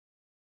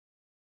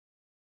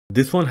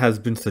This one has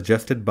been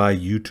suggested by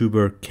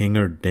YouTuber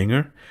Kinger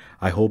Dinger.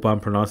 I hope I'm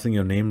pronouncing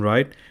your name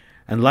right.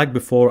 And like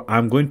before,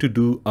 I'm going to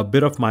do a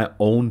bit of my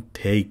own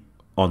take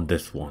on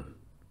this one.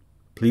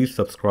 Please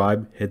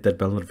subscribe, hit that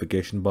bell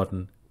notification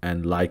button,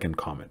 and like and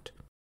comment.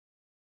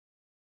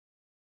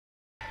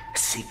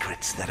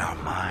 Secrets that are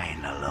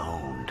mine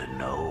alone to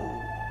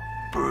know,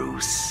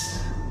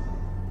 Bruce.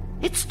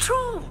 It's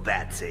true,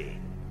 Batsy.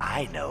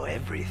 I know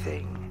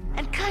everything.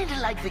 And kinda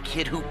like the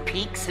kid who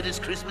peeks at his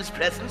Christmas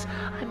presents,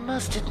 I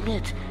must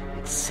admit,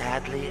 it's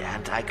sadly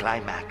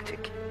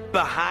anticlimactic.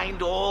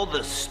 Behind all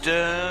the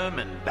sturm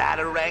and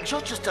batarangs,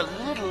 you're just a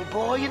little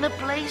boy in a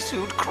play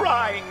suit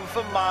crying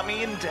for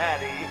mommy and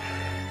daddy.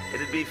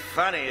 It'd be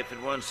funny if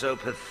it weren't so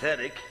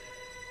pathetic.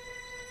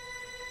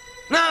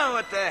 No,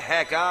 what the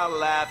heck, I'll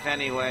laugh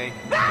anyway.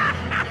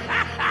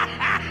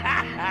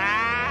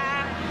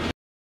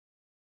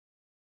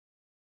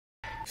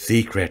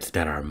 Secrets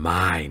that are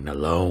mine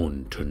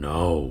alone to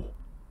know,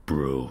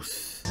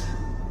 Bruce.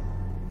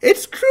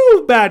 It's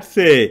true,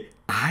 Batsy.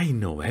 I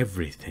know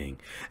everything.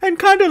 And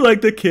kinda like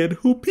the kid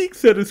who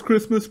peeks at his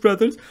Christmas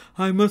presents,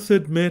 I must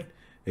admit,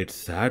 it's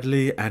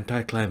sadly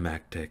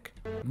anticlimactic.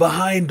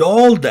 Behind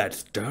all that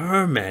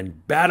sturm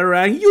and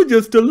batarang, you're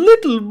just a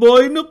little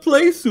boy in a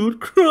play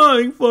suit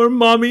crying for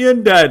mommy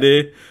and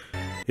daddy.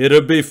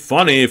 It'd be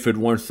funny if it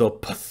weren't so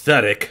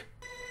pathetic.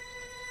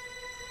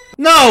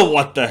 No,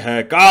 what the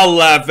heck, I'll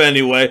laugh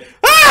anyway.